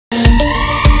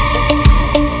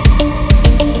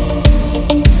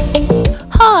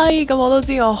咁我都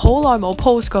知我好耐冇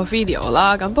post 過 video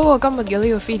啦，咁不過今日嘅呢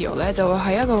個 video呢，就會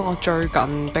係一個我最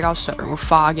近比較常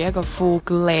化嘅一個 full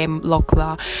glam look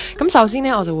啦。咁首先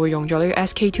呢，我就會用咗呢個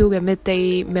SK-II 嘅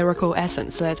Midday Miracle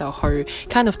Essence 咧，就去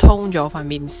kind of tone 咗塊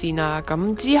面先啦。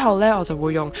咁之後呢，我就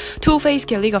會用 Too Faced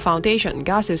嘅呢個 foundation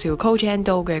加少少 Coach and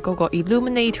Do 嘅嗰個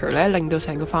Illuminator 咧，令到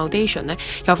成個 foundation 呢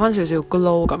有翻少少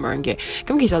glow 咁樣嘅。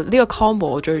咁其實呢個 combo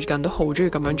我最近都好中意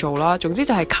咁樣做啦。總之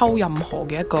就係溝任何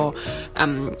嘅一個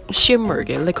shimmer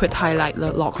嘅 liquid highlight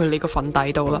啦，落去你個粉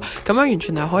底度啦，咁樣完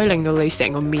全係可以令到你成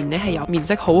個面咧係有面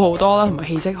色好好多啦，同埋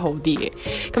氣色好啲嘅。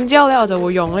咁之後咧，我就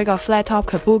會用呢個 flat top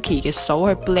kabuki 嘅手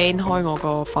去 blend 開我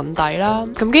個粉底啦。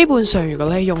咁基本上如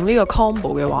果你用呢個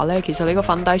combo 嘅話咧，其實你個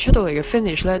粉底出到嚟嘅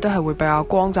finish 咧都係會比較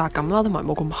光澤感啦，同埋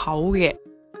冇咁厚嘅。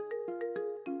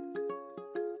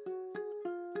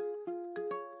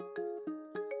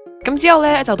咁之後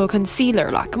咧就到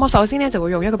concealer 啦，咁我首先咧就會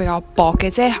用一個比較薄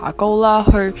嘅遮瑕膏啦，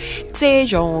去遮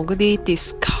咗我嗰啲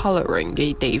discoloring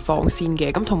嘅地方先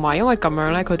嘅。咁同埋因為咁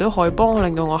樣咧，佢都可以幫我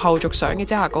令到我後續上嘅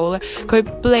遮瑕膏咧，佢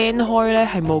blend 開咧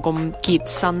係冇咁結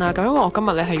身啦。咁因為我今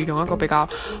日咧係要用一個比較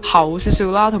厚少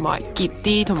少啦，同埋結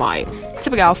啲，同埋即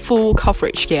係比較 full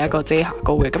coverage 嘅一個遮瑕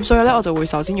膏嘅。咁所以咧我就會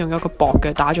首先用一個薄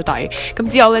嘅打咗底，咁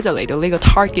之後咧就嚟到呢個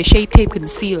Tarte 嘅 Shape Tape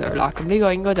Concealer 啦。咁呢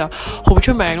個應該就好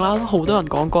出名啦，好多人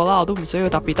講過啦。我都唔需要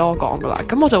特別多講噶啦，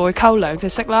咁我就會溝兩隻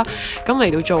色啦，咁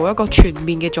嚟到做一個全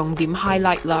面嘅重點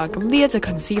highlight 啦。咁呢一隻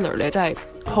concealer 咧真係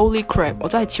holy crap， 我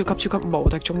真係超級無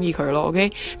敵中意佢咯。OK，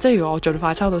 即係如果我盡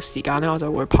快抽到時間咧，我就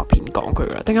會拍片講佢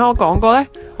噶啦。定係我講過咧，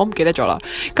我唔記得咗啦。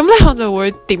咁咧我就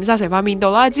會點晒成塊面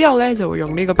度啦，之後咧就會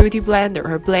用呢個 beauty blender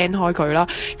去 blend 開佢啦。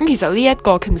咁其實呢一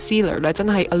個 concealer 咧真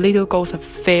係 a little goes a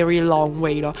very long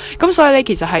way 咯。咁所以咧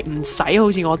其實係唔使好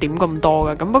似我點咁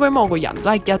多嘅。咁不過因為我個人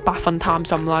真係100分貪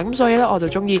心啦，咁所以咧我就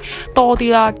中意多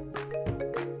啲啦。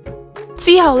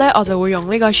之後咧，我就會用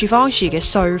呢個 Givenchy 嘅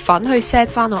碎粉去 set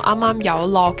翻我啱啱有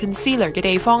落 concealer 嘅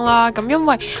地方啦。咁因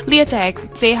為呢一隻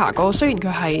遮瑕膏雖然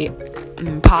佢係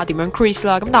唔怕點樣 crease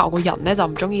啦，咁但係我個人咧就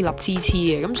唔中意立黐黐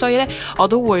嘅，咁所以咧我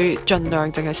都會盡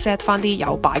量淨係 set 翻啲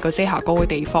有擺個遮瑕膏嘅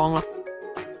地方啦。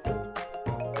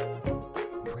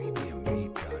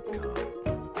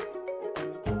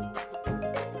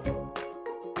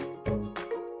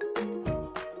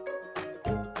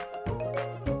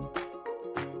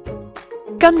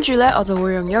跟住呢，我就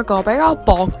會用一個比較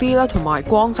薄啲啦，同埋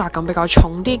光澤感比較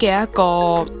重啲嘅一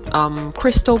個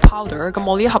crystal powder。咁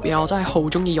我呢一盒嘢我真係好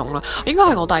中意用啦，應該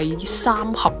係我第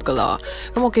3盒噶啦。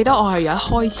咁我記得我係一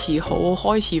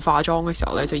開始化妝嘅時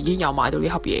候呢，就已經有買到呢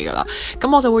盒嘢噶啦。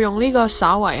咁我就會用呢個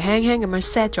稍為輕輕咁樣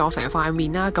set 咗成塊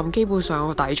面啦。咁基本上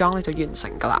個底妝呢就完成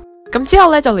噶啦。咁之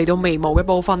後咧就嚟到眉毛嘅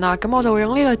部分啦。咁我就會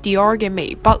用呢個 Dior 嘅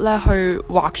眉筆咧去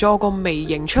畫咗我個眉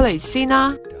形出嚟先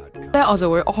啦。咧我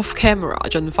就會 off camera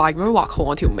盡快咁樣畫好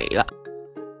我條眉啦。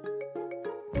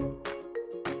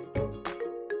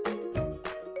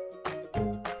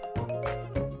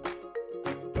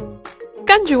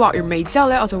跟住畫完眉之後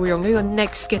咧，我就會用呢個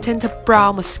NYX 嘅 Tinted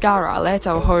Brow Mascara 咧，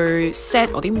就去 set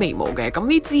我啲眉毛嘅。咁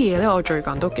呢支嘢咧，我最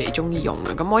近都幾中意用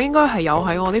嘅。咁我應該係有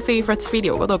喺我啲 favorites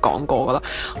video 嗰度講過噶啦。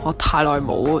我太耐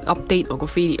冇 update 我個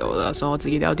video 啦，所以我自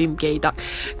己都有啲唔記得。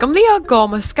咁呢一個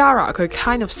mascara 佢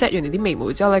kind of set 完你啲眉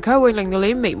毛之後咧，佢係會令到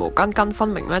你啲眉毛根分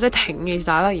明啦，即係挺起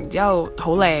晒啦，然之後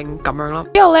好靚咁樣啦。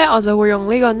之後咧我就會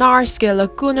用呢個 NARS 嘅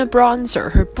Laguna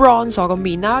Bronzer 去 bronze 我個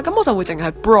面啦。咁我就會淨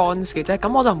係 bronze 嘅啫，咁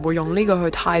我就唔會用呢個去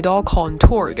太多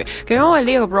contour 嘅，因為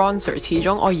呢個 bronzer 始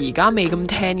終我而家未咁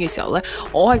tan 嘅時候呢，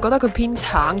我係覺得佢偏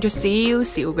橙咗少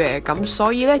少嘅，咁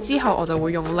所以呢，之後我就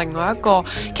會用另外一個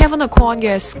Kevyn Aucoin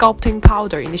嘅 sculpting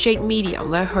powder in the shade medium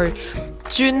呢去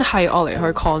專係我嚟去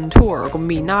contour 個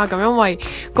面啦，咁因為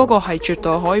嗰個係絕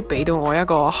對可以俾到我一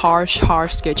個 harsh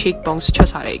嘅 cheekbones 出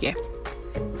晒嚟嘅。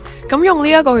咁用呢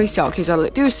一個嘅時候，其實你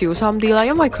都要小心啲啦，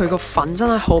因為佢個粉真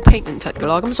係好 pigmented 嘅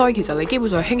咯。咁所以其實你基本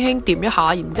上輕輕掂一下，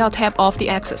然之後 tap off 啲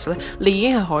excess 咧，你已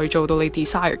經係可以做到你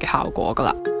desire 嘅效果噶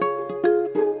啦。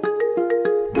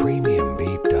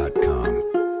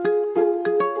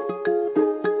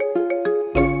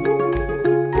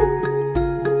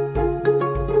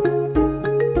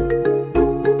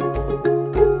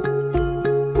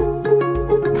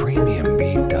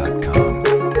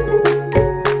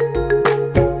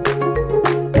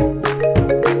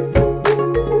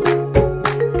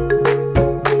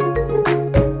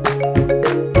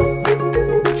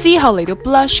之後嚟到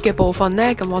blush 嘅部分呢，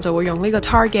咁我就會用呢個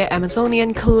Tarte 嘅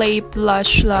Amazonian Clay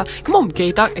Blush 啦。咁我唔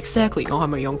記得 exactly 我係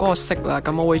咪用嗰個色啦，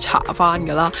咁我會查翻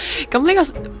噶啦。咁呢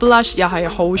個 blush 又係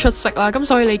好出色啦，咁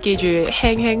所以你記住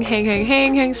輕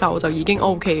輕手就已經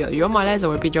OK 嘅。如果唔係呢，就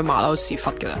會變咗馬騮屎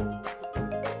忽噶啦。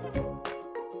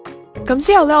咁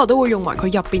之後咧，我都會用埋佢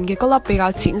入邊嘅嗰粒比較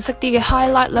淺色啲嘅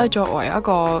highlight 咧，作為一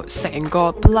個成個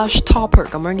blush topper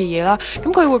咁樣嘅嘢啦。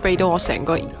咁佢會俾到我成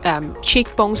個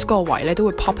cheekbones 嗰個位咧都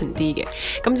會 popping 啲嘅。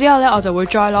咁之後咧，我就會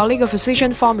再攞呢個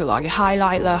Physician Formula 嘅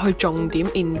highlight 啦，去重點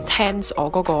intense 我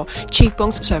嗰個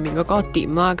cheekbones 上面嘅嗰個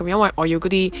點啦。咁因為我要嗰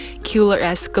啲 killer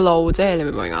ass glow， 即係你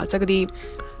明唔明啊？即係嗰啲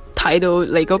睇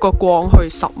到你嗰個光去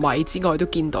10米之外都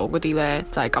見到嗰啲咧，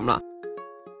就係咁啦。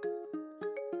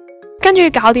跟住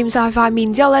搞掂晒塊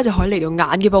面之後咧，就可以嚟到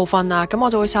眼嘅部分啦。咁我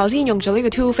就會首先用咗呢個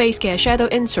Too Faced 嘅 Shadow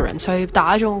Insurance 去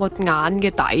打咗我個眼嘅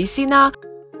底先啦。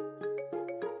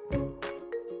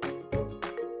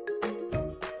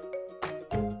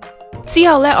之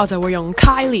後咧，我就會用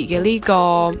Kylie 嘅呢個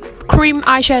Cream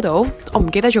Eyeshadow， 我唔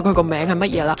記得咗佢個名係乜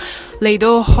嘢啦，嚟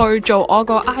到去做我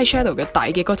個 eyeshadow 嘅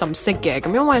底嘅嗰陣色嘅。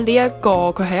咁因為呢一個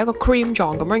佢係一個 cream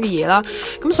狀咁樣嘅嘢啦，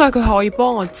咁所以佢可以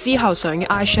幫我之後上嘅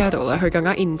eyeshadow 咧去更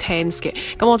加 intense 嘅。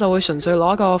咁我就會純粹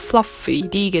攞一個 fluffy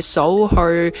啲嘅掃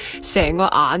去成個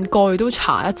眼蓋都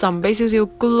搽一陣，俾少少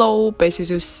glow， 俾少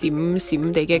少閃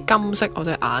閃地嘅金色我隻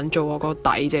眼做我個底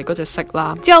嘅嗰隻色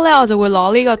啦。之後咧，我就會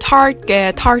攞呢個 Tarte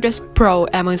嘅 Tarte Pro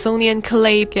Amazonian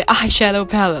Clay 嘅 eyeshadow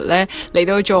palette 咧嚟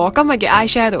到做我今日嘅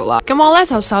eyeshadow 啦。咁我咧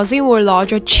就首先會攞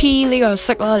咗 Chi 呢個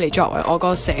色啦嚟作為我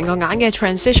個成個眼嘅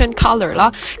transition color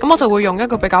啦。咁我就會用一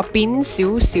個比較扁少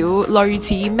少類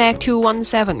似 MAC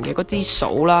 217嘅嗰支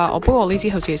掃啦。不過呢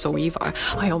支好似係掃 whove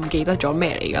嘅，我唔記得咗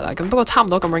咩嚟㗎啦。咁不過差唔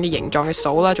多咁樣嘅形狀嘅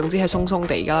掃啦，總之係鬆鬆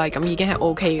地㗎啦，咁已經係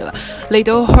OK 㗎啦。嚟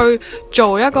到去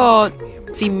做一個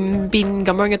漸變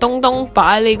咁樣嘅東東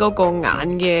擺喺你嗰個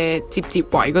眼嘅接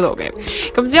位嗰度嘅。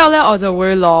咁之後呢，我就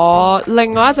會攞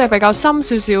另外一隻比較深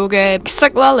少少嘅色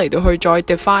啦，嚟到去再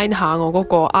define 下我嗰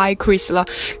個 eye crease 啦。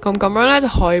咁樣呢，就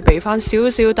可以俾翻少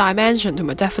少 dimension 同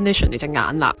埋 definition 你隻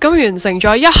眼啦。咁完成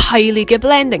咗一系列嘅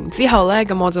blending 之後呢，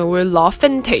咁我就會攞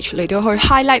Vintage 嚟到去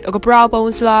highlight 我個 brow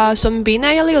bones 啦。順便呢，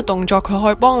呢個動作佢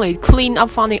可以幫你 clean up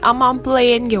翻你啱啱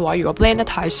blend 嘅話，如果 blend 得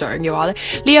太上嘅話呢，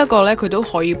呢一個呢，佢都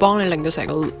可以幫你令到成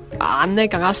個眼咧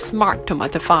更加 smart 同埋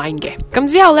define 嘅。咁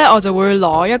之後咧，我就會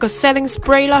攞一個 setting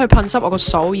spray 啦去噴濕我個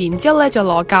掃，然之後咧就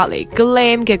攞隔離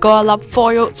glam 嘅嗰一粒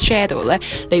foil shadow 咧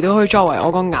嚟到去作為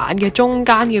我個眼嘅中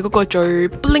間嘅嗰個最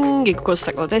bling 嘅嗰個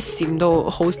色咯，即係閃到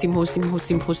好閃好閃好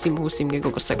閃好閃好閃嘅嗰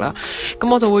個色啦。咁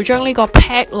我就會將呢個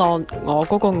pack 落我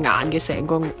嗰個眼嘅成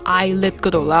個 eyelid 嗰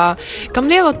度啦。咁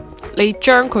呢一個你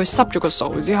將佢濕咗個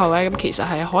掃之後咧，咁其實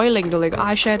係可以令到你個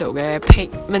eyeshadow 嘅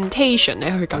pigmentation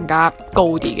咧去更加高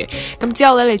啲嘅。咁之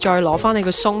後咧，你再攞翻你個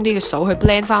鬆啲嘅掃去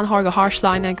blend 翻開個 harsh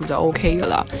line 咧，咁就 OK 噶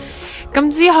啦。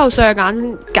咁之後上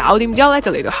眼搞掂之後咧，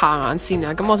就嚟到下眼線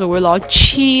啦。咁我就會攞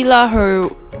Chi 啦去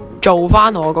做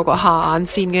翻我嗰個下眼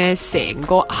線嘅成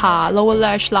個下 lower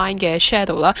lash line 嘅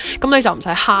shadow 啦。咁你就唔使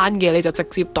慳嘅，你就直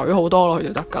接懟好多落去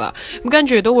就得噶啦。咁跟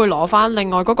住都會攞翻另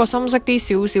外嗰個深色啲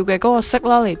少少嘅嗰個色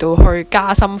啦，嚟到去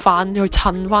加深翻，去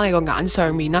襯翻你個眼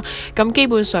上面啦。咁基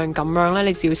本上咁樣咧，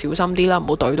你只要小心啲啦，唔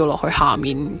好懟到落去下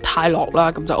面太落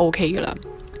啦，咁就 OK 噶啦。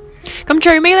咁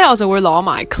最尾咧，我就會攞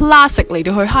埋 Classic 嚟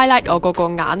到去 highlight 我嗰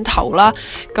個眼頭啦。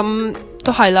咁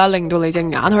都係啦，令到你隻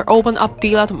眼去 open up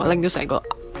啲啦，同埋令到成個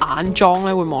眼妝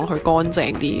咧會望落去乾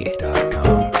淨啲嘅。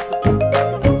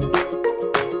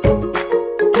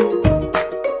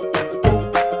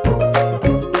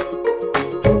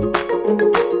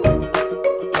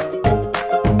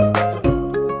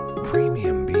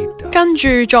跟住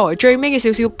作為最尾嘅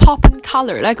少少 popping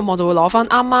colour 咧，咁我就會攞翻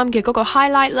啱啱嘅嗰個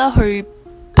highlight 啦，去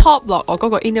pop 落我嗰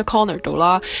個 inner corner 度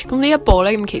啦。咁呢一步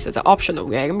咧，咁其實就 optional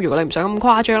嘅。咁如果你唔想咁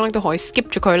誇張咧，都可以 skip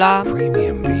咗佢啦。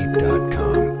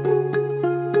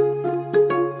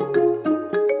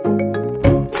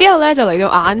之後咧就嚟到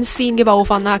眼線嘅部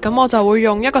分啦，咁我就會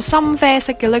用一個深啡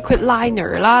色嘅 liquid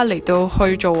liner 啦嚟到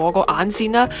去做我個眼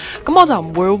線啦。咁我就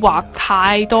唔會畫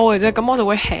太多嘅啫，咁我就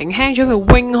會輕輕將佢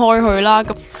wing 開去啦。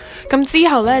咁之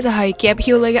後咧就係夾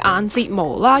翹你嘅眼睫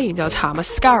毛啦，然後搽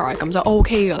mascara， 咁就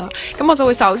OK 噶啦。咁我就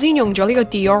會首先用咗呢個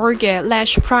Dior 嘅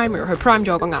lash primer 去 prime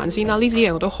咗我個眼線啦。呢支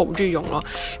嘢我都好中意用咯。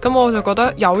咁我就覺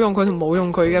得有用佢同冇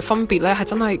用佢嘅分別咧係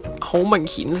真係好明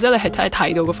顯，即係你係真係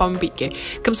睇到個分別嘅。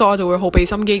咁所以我就會好俾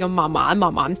心機咁慢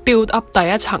慢 build up 第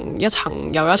一層一層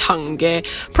又一層嘅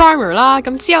primer 啦。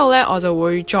咁之後咧我就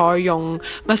會再用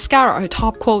mascara 去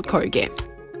top coat 佢嘅。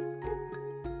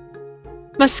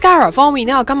mascara 方面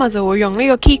咧，我今日就會用呢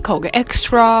個 Kiko 嘅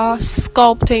Extra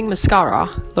Sculpting Mascara，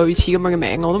 類似咁樣嘅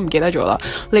名我都唔記得咗啦，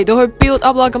嚟到去 build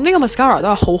up 啦。咁呢個 mascara 都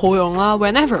係好好用啦。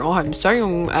Whenever 我係唔想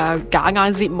用假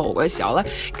眼睫毛嘅時候咧，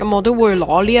咁我都會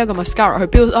攞呢一個 mascara 去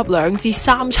build up 2至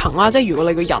3層啦。即係如果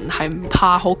你個人係唔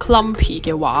怕好 clumpy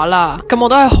嘅話啦，咁我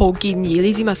都係好建議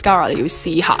呢支 mascara 你要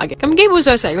試下嘅。咁基本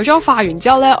上成個妝化完之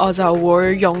後咧，我就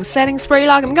會用 setting spray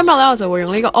啦。咁今日咧我就會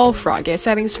用呢個 whove 嘅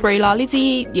setting spray 啦。呢支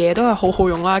嘢都係好好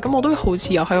用啦。咁我都好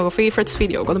似有喺我個 favorites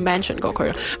video 嗰度 mention 過佢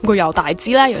啦。咁佢又大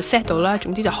支啦，又 set 到啦，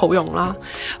總之就好用啦。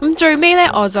咁最尾咧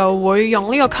我就會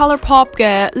用呢個 ColourPop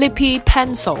嘅 Lippy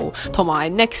Pencil 同埋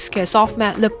NYX 嘅 Soft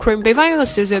Matte Lip Cream 俾翻一個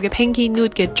少少嘅 pinky nude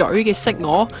嘅嘴嘅色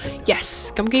我。Yes，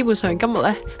 咁基本上今日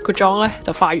咧個妝咧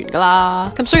就化完噶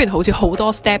啦。咁雖然好似好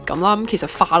多 step 咁啦，咁其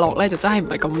實化落咧就真係唔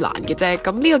係咁難嘅啫。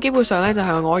咁呢個基本上咧就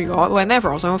係我如果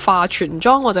whenever 我想化全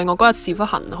妝或者我嗰日屎忽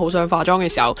痕好想化妝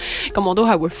嘅時候，咁我都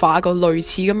係會化一個類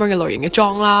似咁樣嘅類型嘅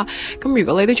妝啦。咁如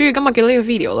果你都中意今日嘅呢個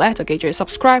video咧，就記住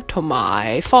subscribe 同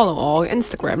埋 follow 我嘅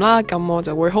Instagram 啦。咁我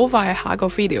就會好快喺下一個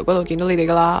video 嗰度見到你哋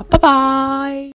噶啦。拜拜。